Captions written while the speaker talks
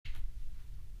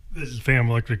This is Fam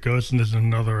Electric Ghost, and this is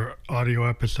another audio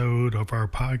episode of our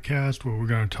podcast where we're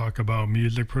going to talk about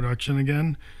music production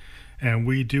again. And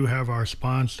we do have our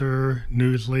sponsor,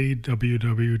 Newsly,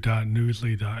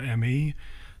 www.newsly.me.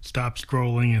 Stop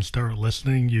scrolling and start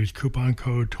listening. Use coupon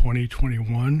code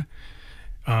 2021,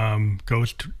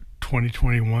 Ghost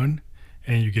 2021,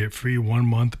 and you get free 1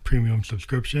 month premium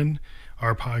subscription.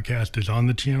 Our podcast is on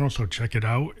the channel, so check it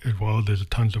out, as well as there's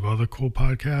tons of other cool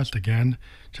podcasts. Again,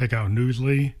 check out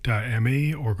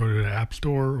newsly.me or go to the App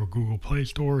Store or Google Play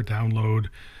Store, download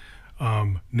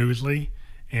Newsly,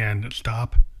 and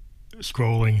stop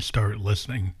scrolling, start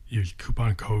listening. Use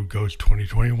coupon code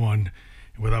GHOST2021.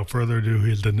 And without further ado,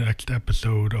 here's the next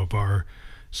episode of our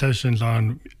sessions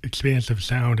on expansive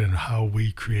sound and how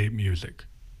we create music.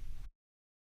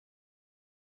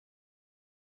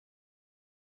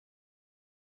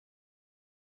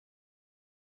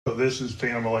 So this is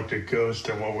Phantom Electric Ghost,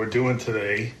 and what we're doing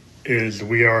today is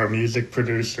we are a music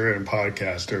producer and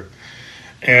podcaster,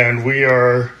 and we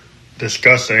are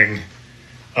discussing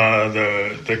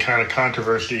the kind of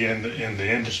controversy in the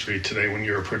industry today when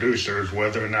you're a producer is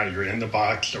whether or not you're in the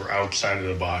box or outside of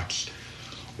the box,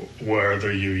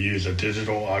 whether you use a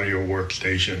digital audio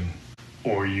workstation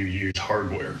or you use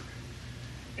hardware.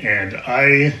 And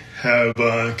I have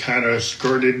kind of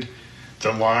skirted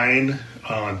the line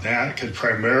on that because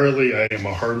primarily I am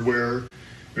a hardware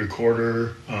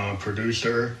recorder,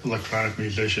 producer, electronic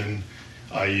musician.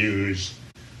 I use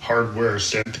hardware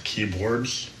synth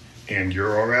keyboards and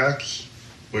Euroracks,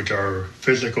 which are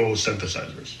physical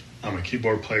synthesizers. I'm a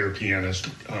keyboard player, pianist,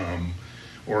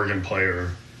 organ player,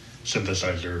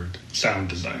 synthesizer, sound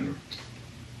designer.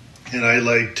 And I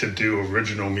like to do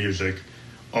original music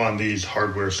on these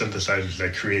hardware synthesizers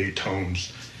that create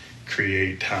tones,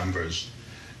 create timbres.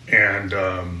 And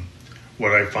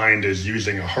what I find is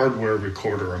using a hardware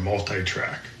recorder or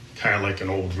multi-track, kind of like an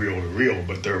old reel-to-reel,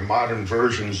 but there are modern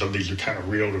versions of these kind of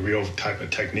reel-to-reel type of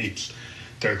techniques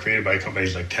that are created by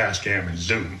companies like Tascam and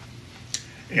Zoom.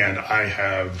 And I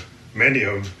have many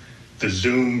of the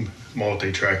Zoom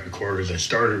multi-track recorders. I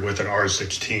started with an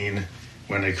R16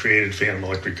 when I created Phantom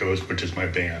Electric Ghost, which is my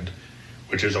band,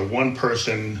 which is a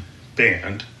one-person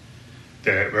band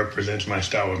that represents my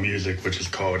style of music, which is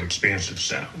called expansive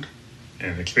sound.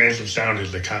 And expansive sound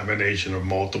is the combination of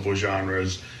multiple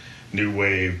genres: new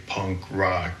wave, punk,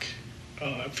 rock,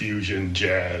 fusion,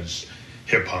 jazz,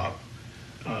 hip-hop,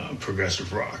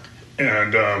 progressive rock.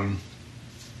 And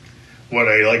what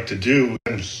I like to do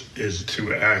is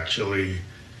to actually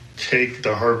take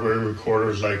the hardware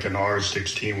recorders like an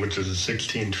R16, which is a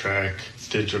 16-track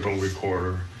digital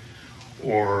recorder,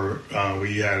 or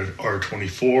we had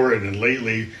R24, and then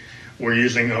lately we're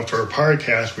using, for a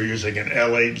podcast, we're using an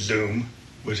L8 Zoom,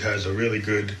 which has a really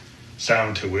good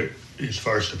sound to it. It's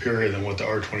far superior than what the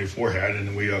R24 had,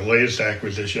 and our latest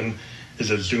acquisition is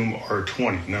a Zoom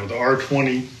R20. Now, the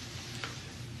R20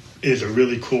 is a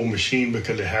really cool machine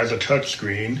because it has a touch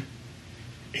screen,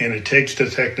 and it takes the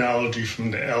technology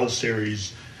from the L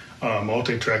series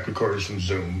multi-track recorders from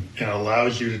Zoom and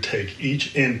allows you to take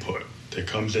each input that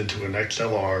comes into an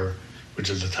XLR, which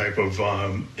is a type of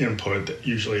input that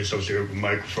usually associated with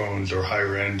microphones or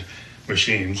higher-end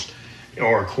machines,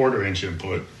 or a quarter-inch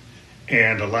input,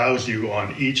 and allows you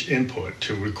on each input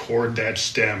to record that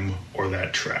stem or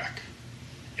that track.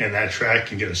 And that track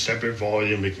can get a separate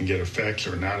volume, it can get effects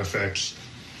or not effects.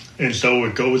 And so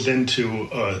it goes into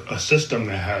a system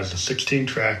that has a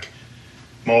 16-track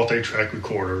multi-track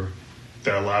recorder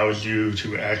that allows you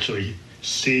to actually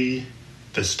see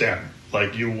the stem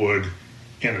like you would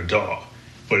in a DAW,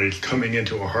 but it's coming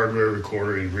into a hardware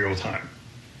recorder in real time.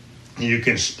 You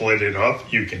can split it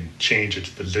up, you can change its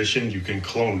position, you can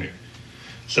clone it.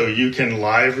 So you can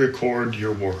live record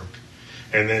your work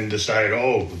and then decide,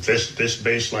 oh, this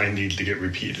bass line needs to get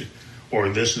repeated, or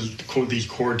these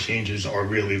chord changes are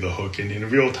really the hook. And in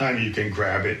real time, you can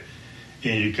grab it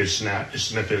and you can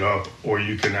snip it up, or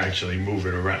you can actually move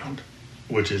it around,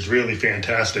 which is really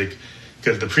fantastic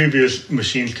because the previous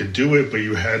machines could do it, but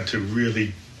you had to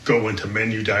really go into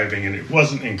menu diving, and it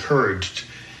wasn't encouraged.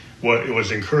 What it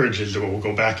was encouraged is that we'll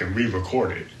go back and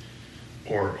re-record it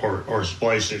or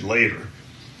splice it later.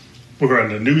 Where on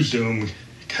the new Zoom,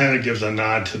 kind of gives a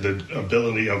nod to the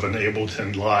ability of an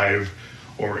Ableton Live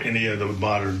or any of the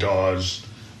modern DAWs,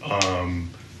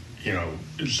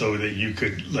 so that you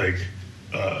could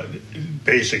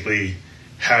basically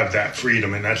have that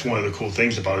freedom. And that's one of the cool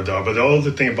things about a DAW. But the other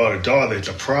thing about a DAW that's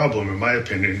a problem, in my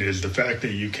opinion, is the fact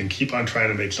that you can keep on trying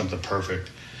to make something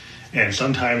perfect. And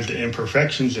sometimes the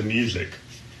imperfections in music,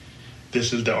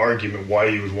 this is the argument why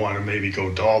you would want to maybe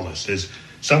go DAWless, is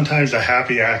sometimes a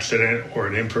happy accident or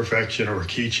an imperfection or a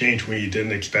key change when you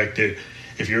didn't expect it,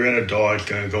 if you're in a DAW, it's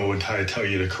going to go and try to tell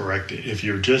you to correct it. If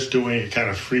you're just doing it kind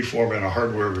of free form in a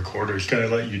hardware recorder, it's going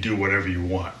to let you do whatever you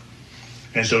want.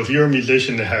 And so if you're a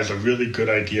musician that has a really good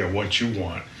idea of what you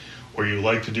want, or you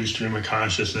like to do stream of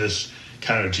consciousness,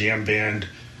 kind of jam band,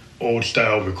 old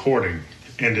style recording,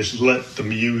 and just let the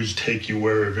muse take you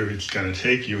wherever it's going to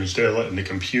take you instead of letting the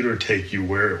computer take you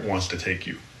where it wants to take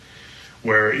you.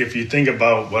 Where if you think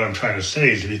about what I'm trying to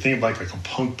say is if you think about like a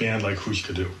punk band like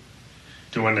Husker Du,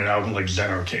 doing an album like Zen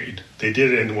Arcade, they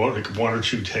did it in one or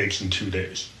two takes in 2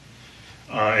 days.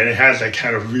 And it has that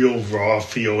kind of real raw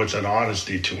feel. It's an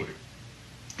honesty to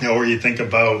it. Or you think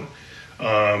about,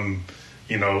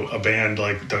 a band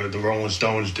like the Rolling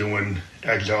Stones doing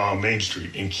Exile on Main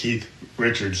Street and Keith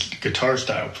Richards' guitar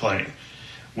style playing,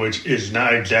 which is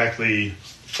not exactly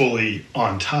fully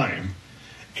on time.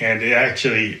 And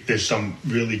there's some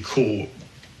really cool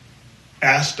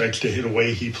aspects to the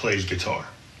way he plays guitar.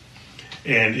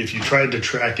 And if you tried to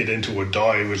track it into a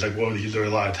DAW, it was like, well, these are a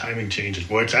lot of timing changes.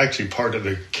 Well, it's actually part of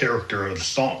the character of the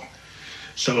song.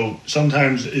 So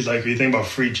sometimes it's like, if you think about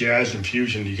free jazz and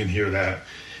fusion, you can hear that.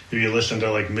 If you listen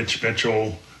to like Mitch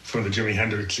Mitchell from the Jimi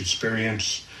Hendrix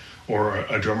Experience, or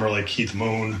a drummer like Keith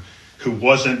Moon, who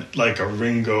wasn't like a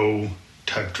Ringo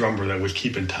type drummer that was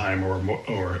keeping time, or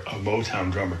a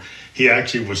Motown drummer, he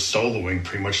actually was soloing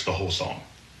pretty much the whole song.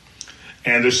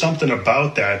 And there's something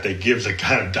about that gives a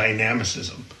kind of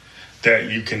dynamicism that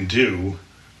you can do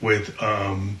with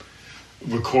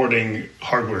recording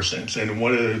hardware synths. And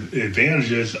one of the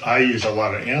advantages, I use a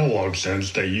lot of analog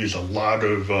synths that use a lot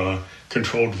of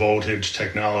controlled voltage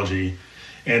technology.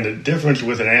 And the difference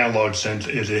with an analog synth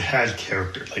is it has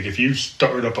character. Like if you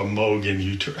start up a Moog and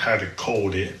you have it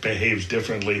cold, it behaves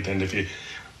differently than if you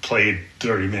played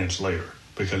 30 minutes later,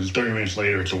 because 30 minutes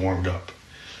later it's warmed up.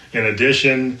 In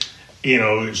addition,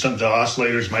 some of the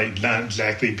oscillators might not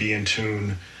exactly be in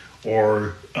tune,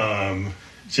 or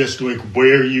just like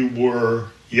where you were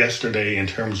yesterday in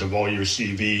terms of all your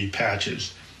CV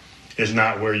patches is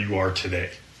not where you are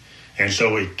today. And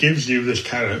so it gives you this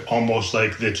kind of almost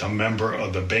like it's a member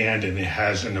of the band, and it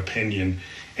has an opinion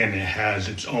and it has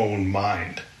its own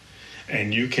mind.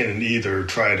 And you can either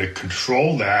try to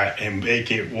control that and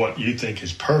make it what you think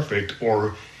is perfect,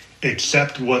 or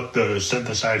accept what the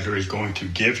synthesizer is going to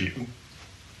give you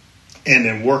and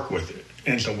then work with it.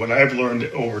 And so what I've learned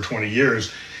over 20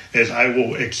 years is I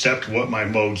will accept what my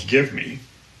modes give me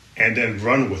and then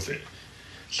run with it.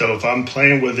 So if I'm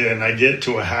playing with it and I get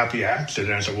to a happy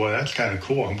accident, I say, well, that's kind of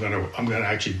cool. I'm gonna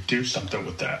actually do something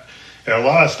with that. And a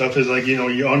lot of stuff is like,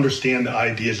 you understand the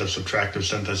ideas of subtractive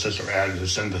synthesis or additive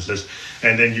synthesis,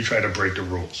 and then you try to break the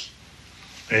rules.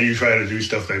 And you try to do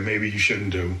stuff that maybe you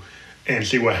shouldn't do, and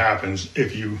see what happens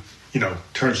if you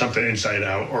turn something inside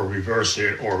out, or reverse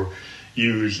it, or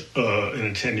use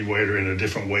an attenuator in a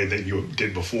different way that you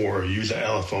did before, or use an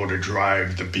LFO to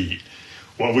drive the beat.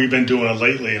 What we've been doing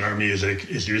lately in our music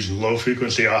is using low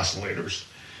frequency oscillators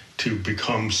to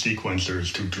become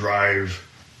sequencers to drive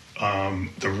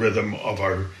the rhythm of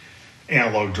our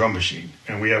analog drum machine.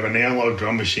 And we have an analog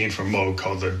drum machine from Moog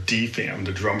called the DFAM,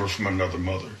 the drummer from another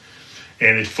mother.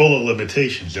 And it's full of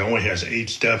limitations. It only has 8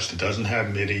 steps. It doesn't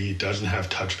have MIDI. It doesn't have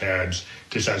touchpads.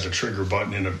 Just has a trigger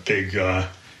button and a big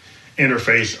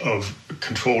interface of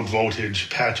controlled voltage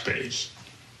patch bass.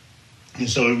 And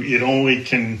so it only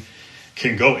can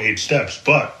go 8 steps.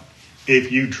 But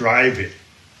if you drive it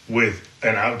with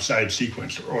an outside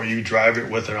sequencer, or you drive it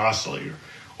with an oscillator,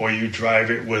 or you drive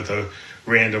it with a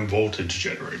random voltage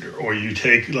generator, or you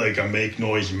take like a Make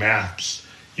Noise Maths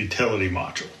utility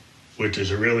module, which is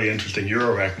a really interesting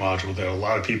Eurorack module that a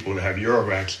lot of people that have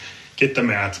Euroracks get the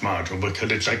Maths module,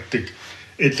 because it's like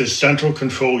it's a central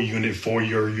control unit for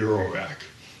your Eurorack.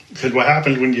 Because what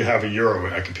happens when you have a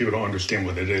Eurorack, and people don't understand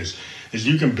what it is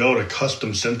you can build a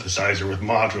custom synthesizer with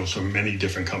modules from many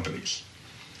different companies.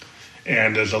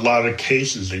 And there's a lot of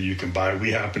cases that you can buy.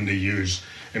 We happen to use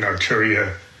an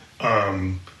Arturia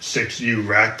 6U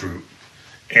rack brute.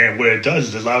 And what it does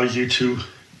is it allows you to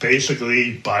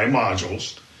basically buy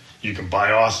modules. You can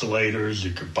buy oscillators,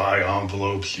 you could buy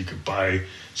envelopes, you could buy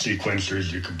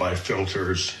sequencers, you could buy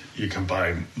filters, you can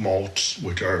buy mults,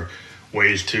 which are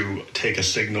ways to take a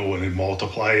signal and then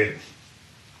multiply it.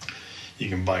 You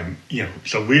can buy,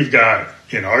 so we've got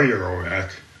in our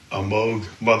Eurorack a Moog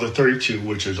Mother 32,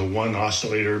 which is a 1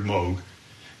 oscillator Moog.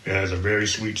 It has a very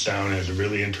sweet sound, it has a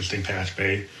really interesting patch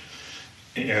bay,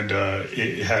 and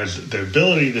it has the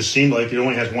ability to seem like it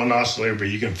only has 1 oscillator, but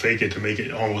you can fake it to make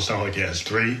it almost sound like it has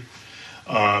 3.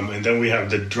 And then we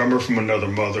have the drummer from another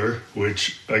mother,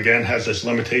 which again has this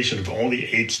limitation of only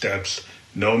 8 steps,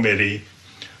 no MIDI,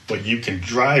 but you can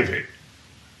drive it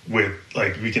with,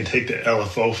 like, we can take the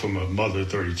LFO from a Mother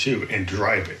 32 and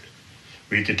drive it.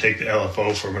 We could take the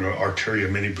LFO from an Arturia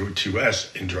Mini Brute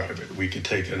 2S and drive it. We could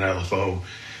take an LFO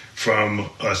from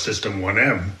a System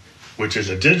 1M, which is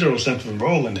a digital synth from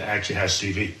Roland that actually has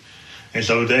CV. And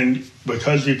so then,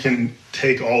 because you can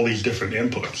take all these different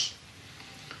inputs,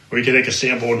 or you can take a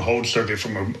sample and hold circuit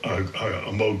from a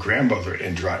Moog grandmother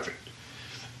and drive it.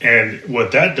 And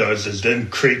what that does is then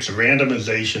creates a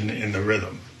randomization in the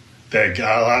rhythm that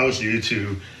allows you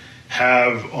to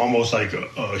have almost like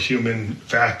a human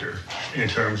factor in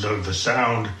terms of the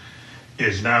sound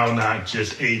is now not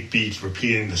just 8 beats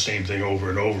repeating the same thing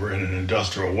over and over in an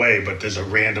industrial way, but there's a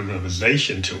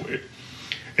randomization to it.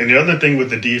 And the other thing with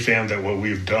the DFAM that what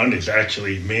we've done is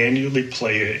actually manually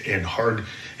play it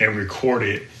and record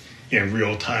it in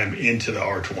real time into the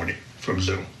R20 from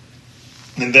Zoom.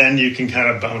 And then you can kind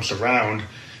of bounce around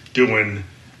doing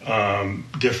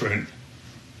different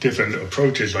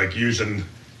approaches, like using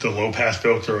the low pass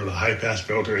filter or the high pass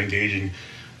filter, engaging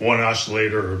one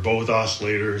oscillator or both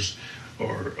oscillators,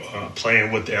 or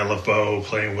playing with the LFO,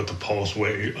 playing with the pulse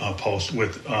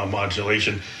width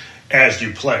modulation as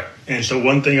you play. And so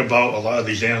one thing about a lot of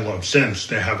these analog synths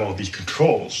that have all these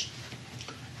controls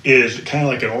is kind of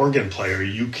like an organ player.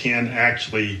 You can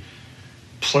actually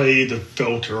play the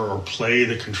filter or play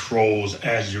the controls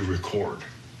as you record.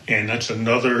 And that's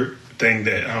another thing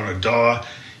that on a DAW,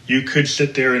 you could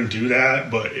sit there and do that,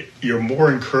 but you're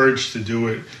more encouraged to do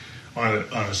it on a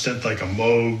synth like a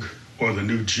Moog or the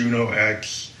new Juno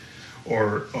X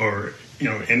or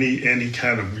any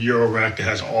kind of Eurorack that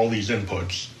has all these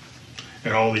inputs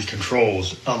and all these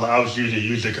controls, allows you to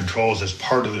use the controls as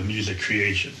part of the music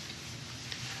creation.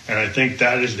 And I think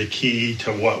that is the key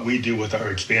to what we do with our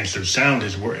expansive sound,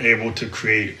 is we're able to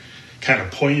create kind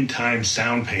of point-in-time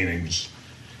sound paintings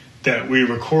that we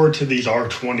record to these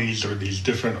R20s or these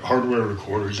different hardware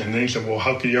recorders. And then you say, well,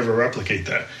 how can you ever replicate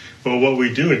that? Well, what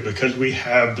we do is, because we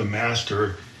have the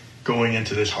master going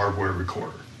into this hardware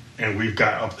recorder, and we've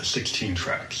got up to 16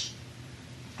 tracks,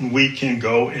 we can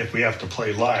go, if we have to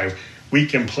play live, we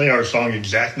can play our song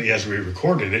exactly as we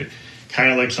recorded it,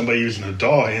 kind of like somebody using a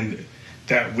DAW, and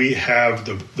that we have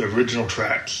the original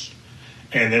tracks,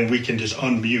 and then we can just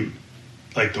unmute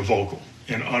like the vocal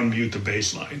and unmute the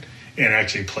bass line and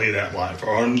actually play that live,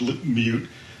 or unmute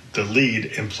the lead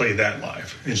and play that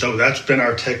live. And so that's been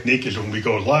our technique, is when we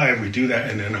go live, we do that.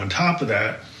 And then on top of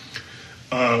that,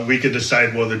 we could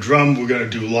decide, well, the drum we're going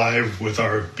to do live with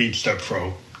our BeatStep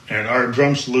Pro. And our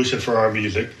drum solution for our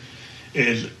music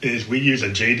is we use a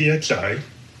JDXI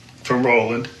from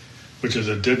Roland, which is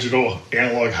a digital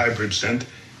analog hybrid synth,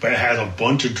 but it has a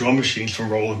bunch of drum machines from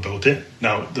Roland built in.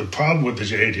 Now, the problem with the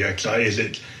JDXI is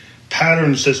its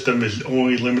pattern system is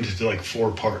only limited to like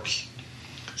 4 parts.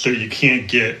 So you can't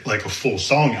get like a full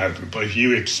song out of it. But if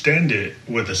you extend it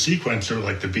with a sequencer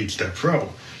like the BeatStep Pro,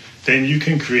 then you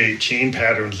can create chain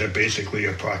patterns that basically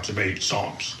approximate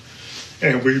songs.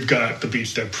 And we've got the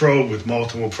BeatStep Pro with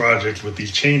multiple projects with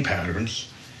these chain patterns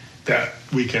that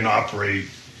we can operate.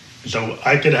 So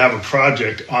I could have a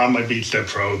project on my BeatStep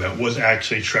Pro that was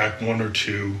actually track 1 or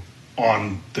 2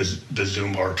 on the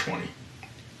Zoom R20.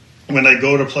 When I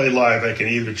go to play live, I can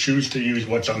either choose to use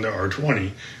what's on the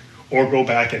R20 or go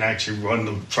back and actually run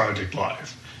the project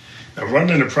live. Now,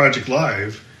 running the project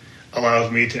live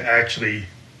allows me to actually,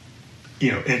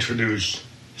 introduce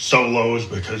solos,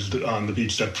 because on the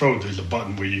BeatStep Pro, there's a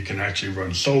button where you can actually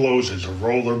run solos. There's a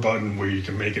roller button where you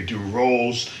can make it do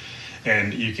rolls,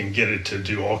 and you can get it to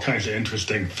do all kinds of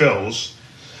interesting fills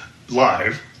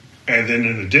live. And then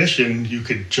in addition, you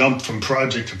could jump from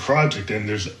project to project, and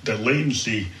there's the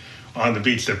latency on the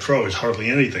BeatStep Pro is hardly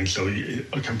anything. So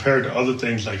compared to other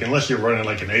things, like unless you're running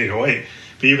like an 808,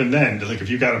 but even then, like if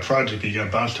you got a project and you got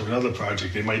to bounce to another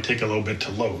project, it might take a little bit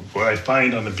to load. What I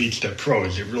find on the BeatStep Pro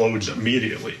is it loads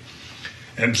immediately.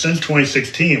 And since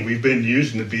 2016, we've been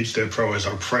using the BeatStep Pro as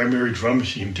our primary drum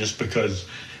machine, just because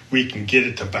we can get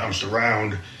it to bounce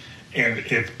around. And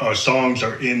if our songs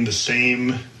are in the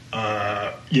same,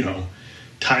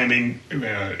 timing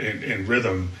and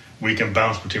rhythm, we can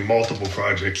bounce between multiple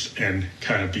projects and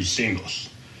kind of be seamless.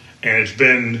 And it's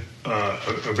been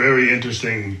a very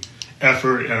interesting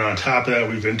effort. And on top of that,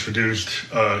 we've introduced,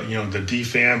 the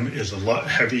DFAM is a lot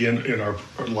heavy in our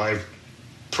live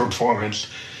performance,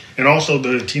 and also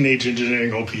the Teenage Engineering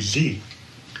OPZ,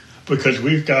 because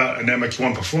we've got an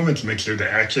MX1 performance mixer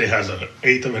that actually has an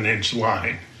 1/8 of an inch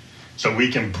line. So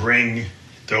we can bring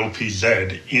the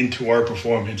OPZ into our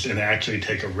performance and actually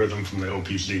take a rhythm from the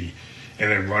OPZ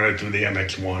and then run it through the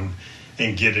MX1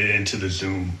 and get it into the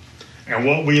Zoom. And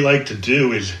what we like to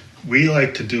do is we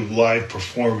like to do live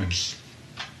performance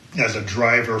as a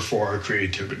driver for our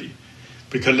creativity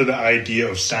because of the idea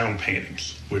of sound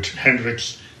paintings, which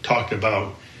Hendrix talked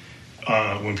about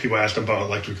when people asked about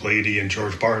Electric Lady, and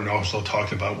George Martin also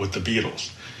talked about with the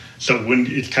Beatles. So when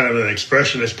it's kind of an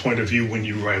expressionist point of view when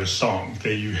you write a song,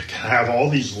 that you have all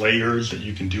these layers that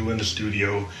you can do in the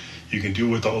studio, you can do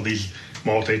with all these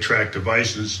multi-track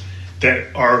devices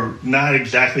that are not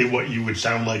exactly what you would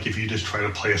sound like if you just try to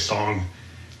play a song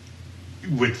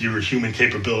with your human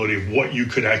capability of what you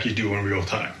could actually do in real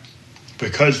time.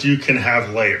 Because you can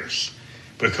have layers,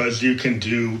 because you can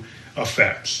do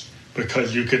effects,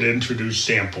 because you could introduce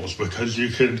samples, because you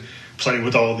could play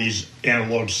with all these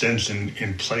analog synths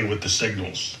and play with the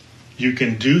signals. You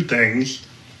can do things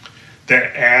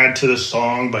that add to the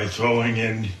song by throwing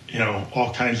in,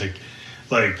 all kinds of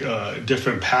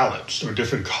different palettes or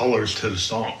different colors to the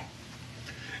song.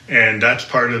 And that's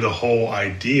part of the whole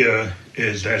idea,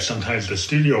 is that sometimes the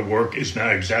studio work is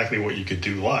not exactly what you could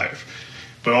do live.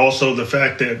 But also the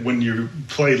fact that when you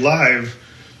play live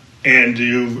and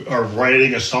you are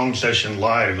writing a song session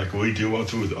live, like we do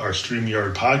through our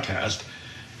StreamYard podcast,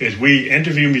 is we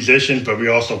interview musicians, but we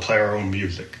also play our own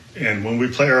music. And when we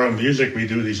play our own music, we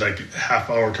do these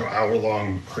half-hour to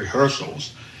hour-long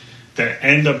rehearsals that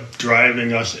end up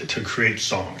driving us to create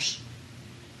songs.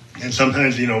 And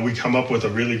sometimes, we come up with a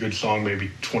really good song,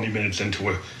 maybe 20 minutes into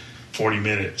a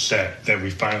 40-minute set that we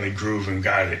finally groove and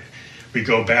got it. We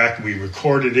go back, we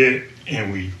recorded it,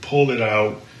 and we pulled it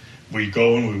out. We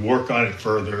go and we work on it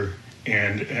further,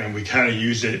 and we kind of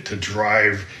use it to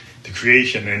drive the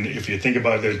creation. And if you think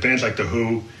about it, there's bands like The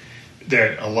Who,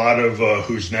 that a lot of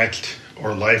Who's Next or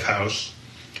Lifehouse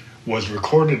was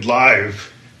recorded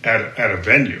live at a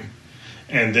venue.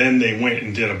 And then they went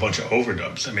and did a bunch of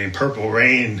overdubs. I mean, Purple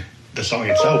Rain, the song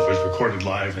itself was recorded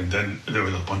live, and then there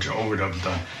was a bunch of overdubs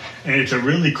done. And it's a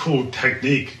really cool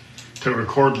technique to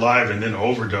record live and then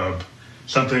overdub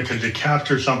something, because you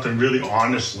capture something really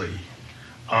honestly.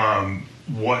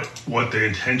 What the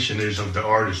intention is of the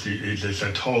artist. It's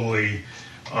a totally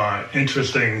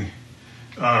interesting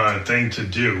thing to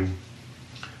do,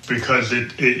 because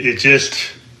it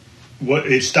just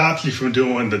it stops you from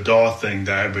doing the DAW thing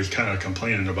that I was kind of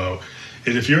complaining about.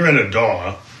 Is if you're in a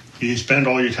DAW, you spend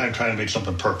all your time trying to make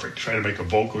something perfect, try to make the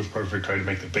vocals perfect, try to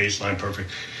make the bass line perfect,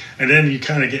 and then you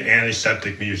kind of get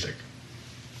antiseptic music.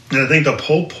 And I think the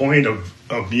whole point of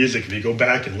music, if you go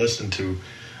back and listen to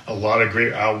a lot of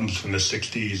great albums from the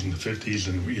 60s and the 50s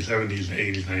and the 70s and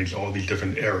 80s, 90s, all these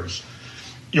different eras,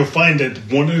 you'll find that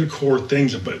one of the core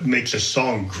things that makes a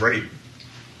song great,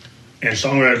 and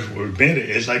songwriters will admit it,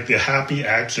 is like the happy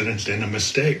accidents and the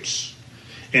mistakes.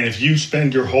 And if you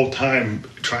spend your whole time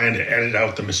trying to edit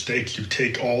out the mistakes, you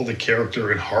take all the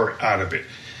character and heart out of it.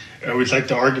 It was like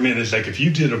the argument is like if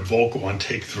you did a vocal on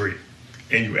take 3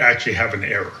 and you actually have an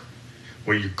error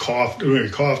where you coughed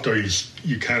or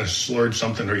you kind of slurred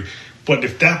something, but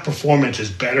if that performance is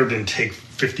better than take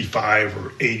 55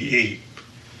 or 88,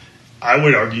 I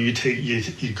would argue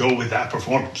you go with that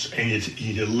performance, and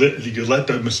you let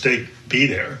the mistake be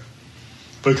there,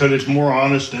 because it's more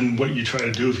honest than what you try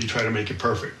to do if you try to make it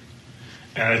perfect.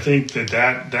 And I think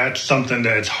that's something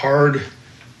that's hard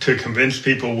to convince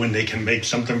people when they can make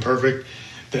something perfect,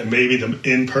 that maybe the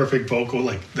imperfect vocal,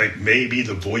 like maybe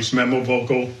the voice memo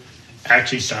vocal,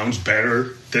 actually sounds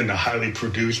better than the highly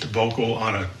produced vocal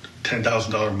on a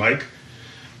 $10,000 mic,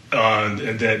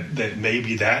 and that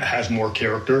maybe that has more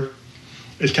character.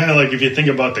 It's kind of like if you think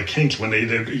about the Kinks, when they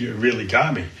did "You Really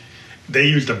Got Me," they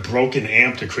used a broken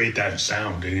amp to create that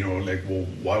sound. And well,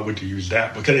 why would you use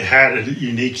that? Because it had a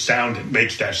unique sound that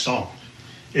makes that song.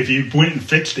 If you went and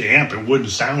fixed the amp, it wouldn't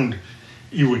sound.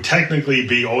 You would technically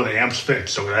be, the amp's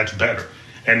fixed, so that's better,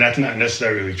 and that's not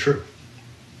necessarily true.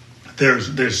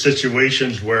 There's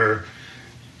situations where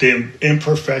the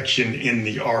imperfection in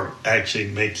the art actually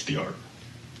makes the art,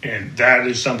 and that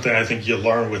is something I think you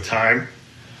learn with time.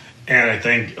 And I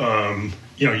think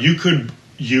you could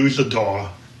use a DAW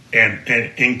and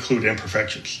include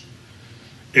imperfections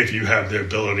if you have the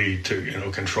ability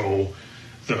to control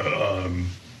the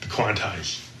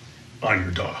quantize on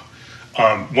your DAW.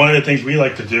 One of the things we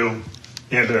like to do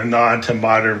in a nod to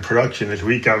modern production is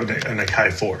we got an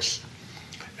Akai Force.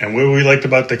 And what we liked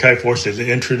about the Akai Force is it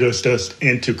introduced us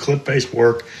into clip-based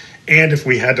work, and if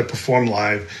we had to perform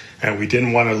live and we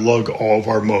didn't want to lug all of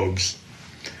our Moogs,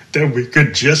 then we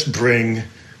could just bring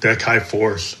the Akai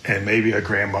Force and maybe a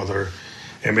grandmother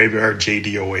and maybe our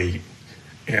JD08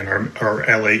 and our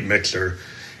L8 mixer,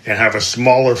 and have a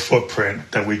smaller footprint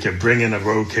that we could bring in a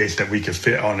road case that we could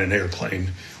fit on an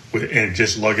airplane and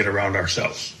just lug it around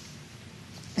ourselves.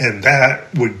 And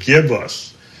that would give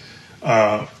us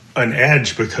an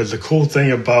edge, because the cool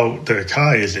thing about the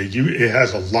Akai is that it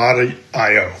has a lot of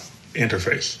I/O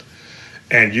interface,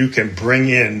 and you can bring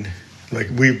in, like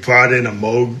we brought in a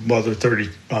Moog Mother 30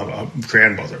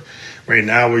 grandmother. Right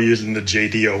now we're using the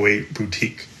JD08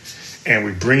 Boutique, and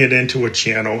we bring it into a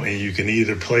channel, and you can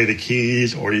either play the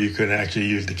keys or you can actually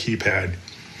use the keypad,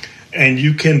 and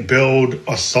you can build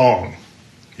a song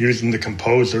using the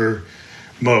composer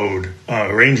mode,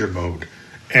 arranger mode.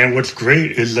 And what's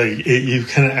great is that you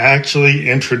can actually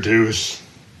introduce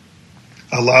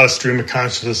a lot of stream of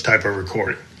consciousness type of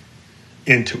recording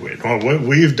into it. Well, what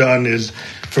we've done is,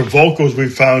 for vocals, we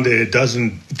found that it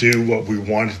doesn't do what we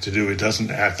want it to do. It doesn't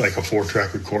act like a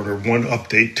 4-track recorder. One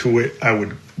update to it I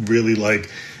would really like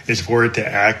is for it to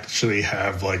actually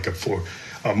have like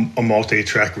a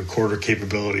multi-track recorder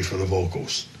capability for the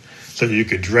vocals. So you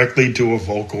could directly do a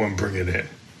vocal and bring it in.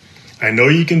 I know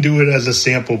you can do it as a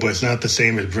sample, but it's not the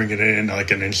same as bringing it in like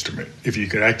an instrument. If you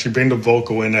could actually bring the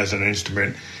vocal in as an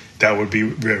instrument, that would be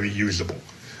very usable.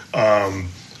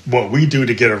 What we do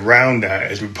to get around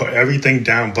that is we put everything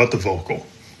down but the vocal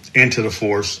into the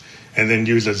Force, and then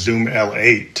use a Zoom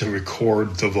L8 to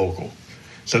record the vocal.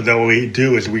 So that what we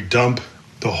do is we dump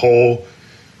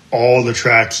all the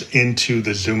tracks into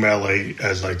the Zoom L8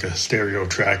 as like a stereo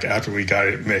track after we got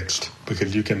it mixed,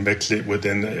 because you can mix it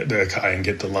within the Akai and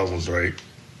get the levels right.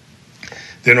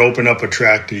 Then open up a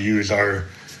track to use our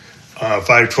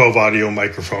 512 audio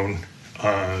microphone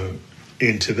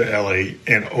into the L8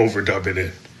 and overdub it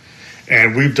in.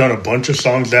 And we've done a bunch of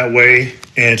songs that way,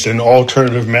 and it's an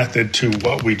alternative method to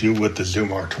what we do with the Zoom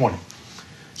R20.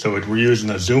 So we're using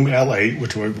the Zoom L8,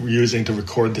 which we're using to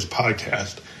record this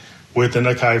podcast, with an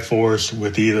Akai Force,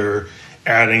 with either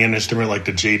adding an instrument like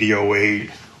the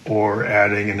JD08 or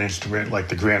adding an instrument like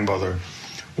the grandmother.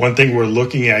 One thing we're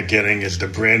looking at getting is the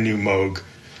brand new Moog.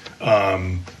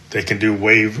 They can do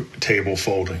wavetable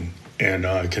folding, and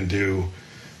can do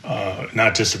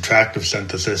not just subtractive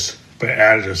synthesis, but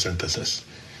additive synthesis.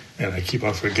 And I keep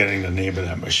on forgetting the name of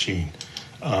that machine.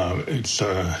 It's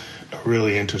a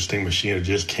really interesting machine. It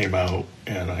just came out,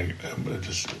 and I'm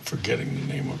just forgetting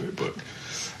the name of it, but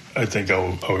I think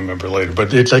I'll remember later.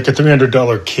 But it's like a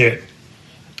 $300 kit,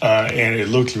 and it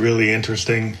looks really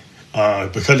interesting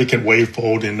because it can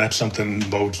wavefold, and that's something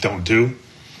Moogs don't do.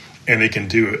 And it can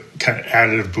do kind of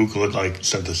additive booklet-like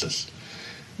synthesis,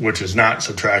 which is not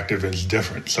subtractive and is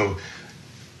different. So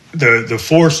the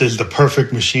Force is the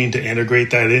perfect machine to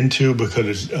integrate that into,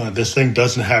 because this thing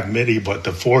doesn't have MIDI, but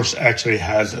the Force actually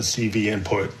has a CV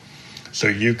input. So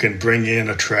you can bring in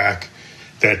a track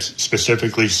that's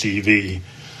specifically CV.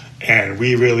 And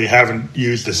we really haven't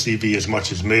used the CV as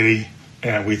much as MIDI.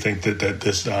 And we think that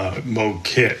this Moog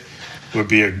kit would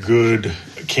be a good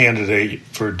candidate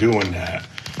for doing that.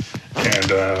 And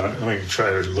let me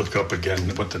try to look up again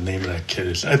what the name of that kit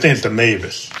is. I think it's the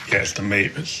Mavis. Yeah, it's the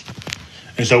Mavis.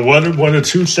 And so what are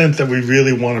two synths that we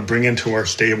really want to bring into our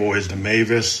stable is the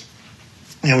Mavis,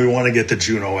 and we want to get the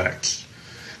Juno X,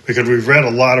 because we've read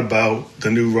a lot about the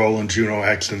new Roland Juno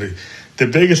X, and the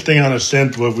biggest thing on a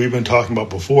synth, what we've been talking about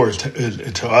before, is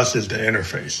to us is the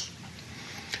interface.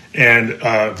 And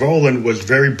Roland was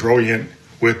very brilliant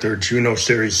with their Juno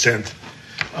series synth.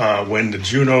 When the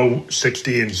Juno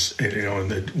 60 and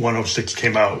the 106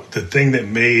 came out, the thing that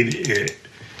made it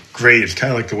great is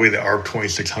kind of like the way the ARP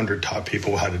 2600 taught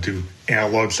people how to do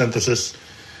analog synthesis.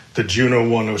 The Juno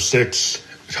 106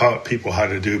 taught people how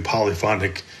to do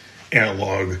polyphonic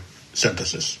analog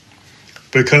synthesis,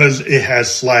 because it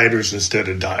has sliders instead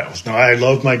of dials. Now, I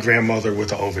love my grandmother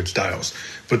with all of its dials,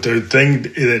 but the thing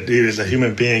that is, a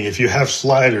human being, if you have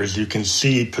sliders, you can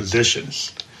see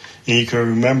positions, and you can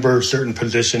remember certain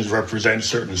positions represent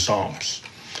certain songs.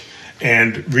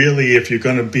 And really, if you're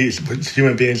going to be,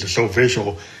 human beings are so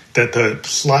visual, that the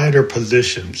slider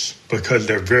positions, because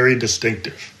they're very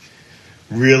distinctive,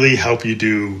 really help you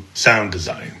do sound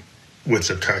design with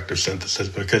subtractive synthesis,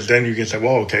 because then you can say,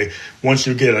 well, okay, once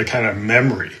you get a kind of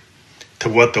memory to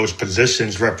what those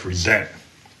positions represent,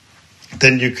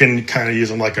 then you can kind of use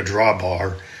them like a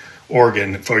drawbar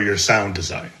organ for your sound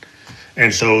design.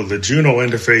 And so the Juno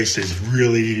interface is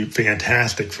really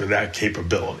fantastic for that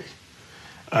capability.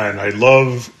 And I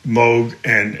love Moog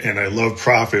and I love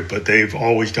Prophet, but they've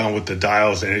always gone with the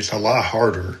dials, and it's a lot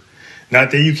harder.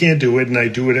 Not that you can't do it, and I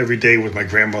do it every day with my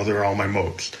grandmother and all my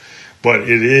Moogs, but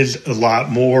it is a lot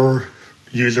more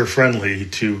user-friendly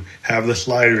to have the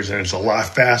sliders, and it's a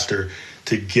lot faster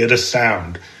to get a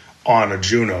sound on a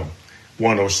Juno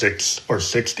 106 or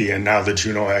 60, and now the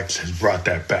Juno X has brought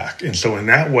that back. And so in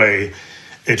that way,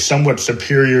 it's somewhat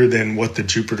superior than what the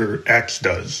Jupiter X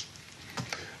does,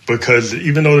 because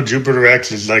even though the Jupiter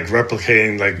X is like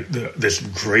replicating like this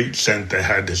great synth that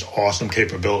had this awesome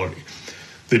capability,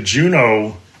 the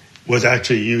Juno was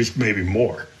actually used maybe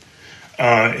more,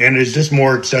 and it's just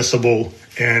more accessible.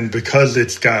 And because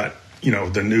it's got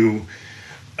the new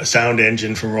sound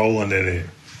engine from Roland in it,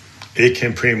 it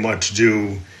can pretty much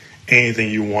do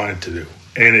anything you want it to do.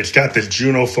 And it's got this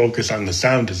Juno focus on the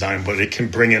sound design, but it can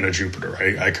bring in a Jupiter.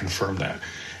 I confirm that.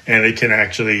 And it can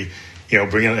actually,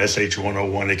 bring in an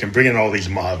SH101. It can bring in all these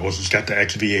models. It's got the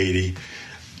XV80.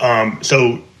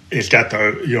 So it's got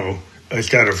it's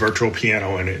got a virtual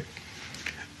piano in it.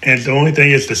 And the only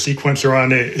thing is the sequencer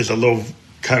on it is a little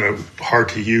kind of hard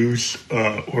to use,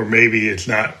 or maybe it's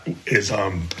not as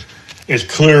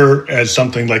clear as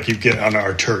something like you get on an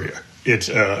Arturia.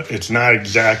 It's not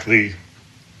exactly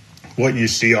what you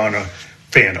see on a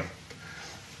Phantom.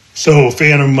 So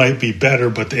Phantom might be better,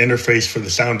 but the interface for the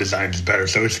sound design is better.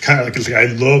 So it's kind of like I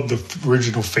love the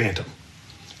original Phantom.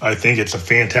 I think it's a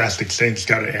fantastic thing. It's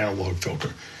got an analog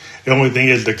filter. The only thing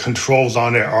is the controls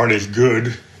on it aren't as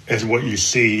good as what you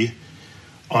see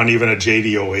on even a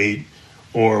JD08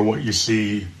 or what you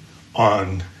see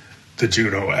on the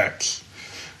Juno X.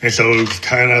 And so it's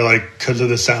kind of like, because of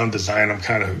the sound design, I'm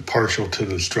kind of partial to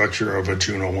the structure of a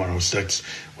Juno 106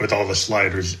 with all the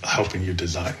sliders helping you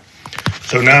design.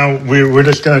 So now we're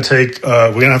just going to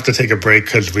we're going to have to take a break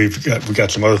because we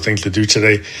got some other things to do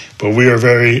today. But we are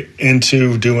very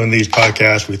into doing these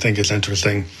podcasts. We think it's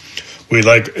interesting. We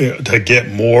like to get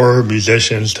more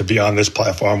musicians to be on this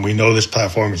platform. We know this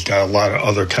platform has got a lot of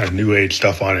other kind of new age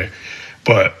stuff on it.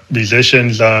 But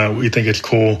musicians, we think it's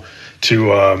cool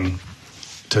to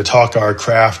talk our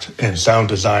craft and sound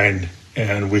design,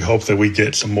 and we hope that we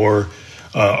get some more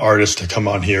artists to come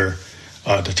on here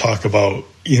to talk about,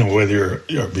 whether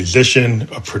you're a musician,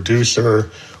 a producer,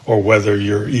 or whether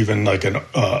you're even like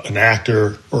an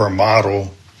actor or a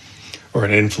model or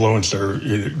an influencer.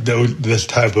 This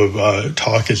type of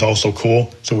talk is also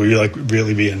cool, so we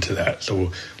really be into that.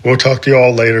 So we'll talk to you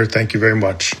all later. Thank you very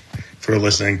much for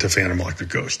listening to Phantom Electric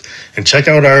Ghost, and check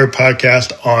out our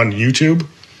podcast on YouTube,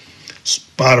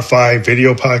 Spotify,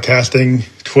 video podcasting,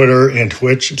 Twitter, and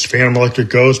Twitch. It's Phantom Electric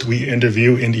Ghost. We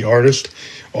interview indie artists.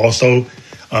 Also,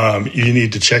 you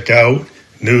need to check out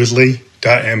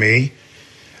newsly.me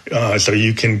so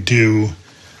you can do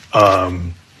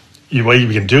what you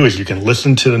can do is you can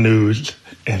listen to the news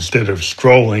instead of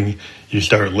scrolling. You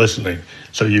start listening.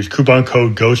 So use coupon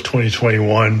code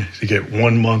GHOST2021 to get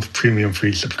 1 month premium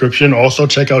free subscription. Also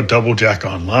check out Double Jack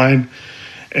Online.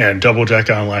 And Double Jack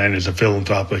Online is a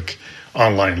philanthropic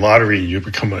online lottery. You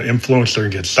become an influencer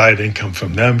and get side income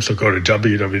from them. So go to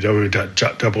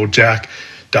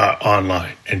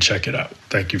www.doublejack.online and check it out.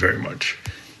 Thank you very much.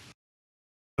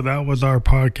 So that was our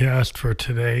podcast for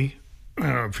today.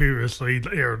 Previously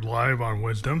aired live on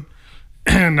Wisdom.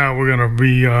 And now we're going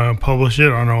to publish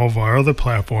it on all of our other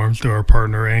platforms through our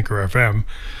partner Anchor FM.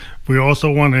 We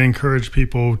also want to encourage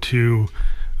people to,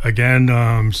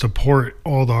 again, support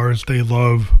all the artists they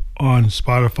love on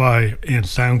Spotify and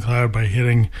SoundCloud by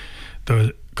hitting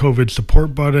the COVID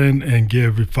support button and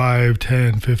give $5,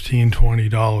 $10, $15,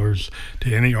 $20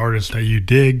 to any artist that you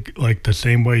dig, like the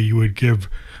same way you would give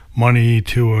money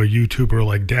to a YouTuber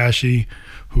like Dashi,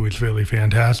 who is really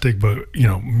fantastic. But,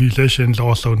 musicians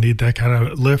also need that kind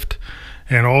of lift.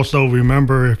 And also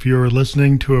remember, if you're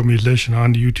listening to a musician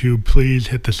on YouTube, please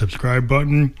hit the subscribe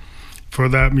button for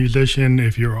that musician.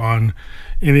 If you're on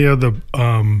any of the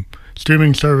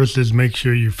streaming services, make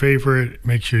sure you favorite,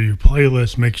 make sure you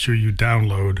playlist, make sure you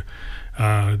download.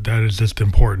 That is just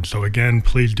important. So again,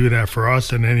 please do that for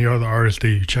us and any other artists that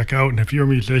you check out. And if you're a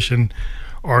musician,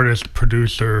 artist,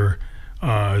 producer,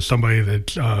 somebody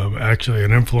that's actually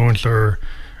an influencer,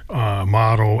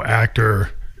 model,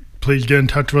 actor, please get in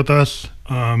touch with us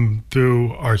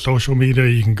through our social media.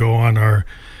 You can go on our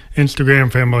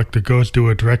Instagram, Phantom Electric Ghost, do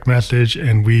a direct message,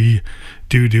 and we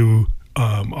do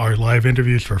our live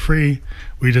interviews for free.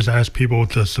 We just ask people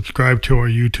to subscribe to our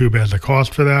YouTube as a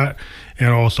cost for that, and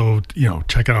also,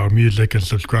 check out our music and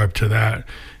subscribe to that.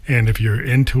 And if you're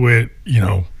into it,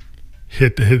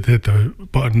 hit the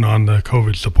button on the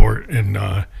COVID support,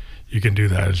 and you can do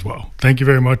that as well. Thank you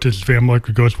very much. This is Phantom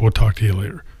Electric Ghost. We'll talk to you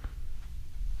later.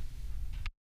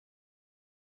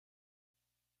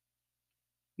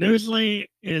 Newsly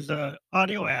is an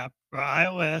audio app for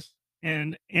iOS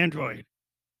and Android.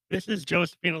 This is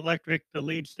Josephine Electric, the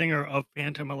lead singer of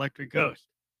Phantom Electric Ghost.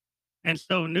 And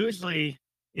so Newsly,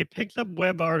 it picks up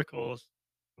web articles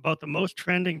about the most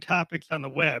trending topics on the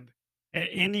web at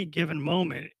any given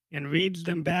moment and reads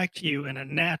them back to you in a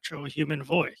natural human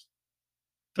voice.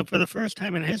 So for the first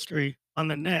time in history on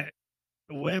the net,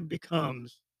 the web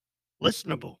becomes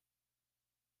listenable.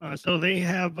 So they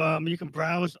have, you can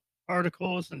browse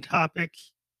articles and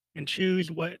topics and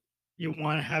choose what you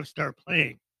want to have start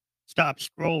playing. Stop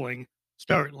scrolling,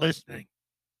 start listening.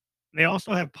 They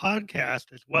also have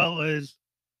podcasts as well as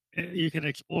you can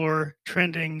explore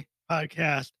trending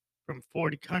podcasts from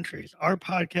 40 countries. Our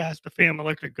podcast, The Fam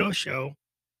Electric Ghost Show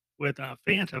with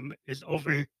Phantom, is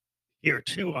over here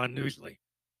too on Newsly.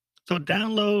 So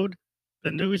download the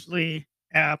Newsly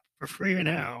app for free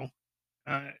now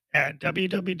at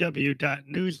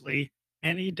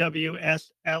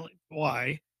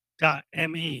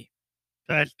www.newsly.me.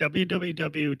 So that's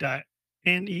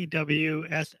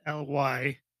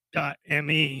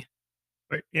www.newsly.me.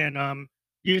 And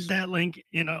use that link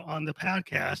on the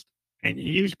podcast and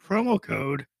you use promo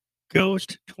code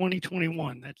Ghost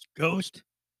 2021. That's Ghost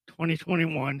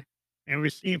 2021 and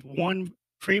receive one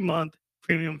free month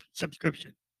premium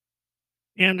subscription.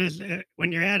 And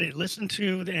when you're at it, listen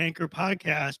to the Anchor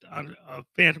podcast on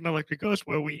Phantom Electric Ghost,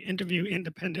 where we interview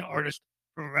independent artists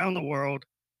from around the world,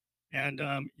 and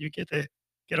you get to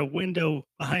get a window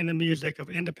behind the music of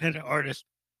independent artists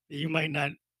that you might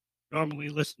not normally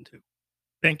listen to.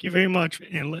 Thank you very much,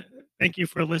 and thank you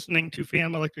for listening to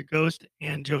Phantom Electric Ghost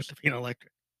and Josephine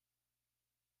Electric.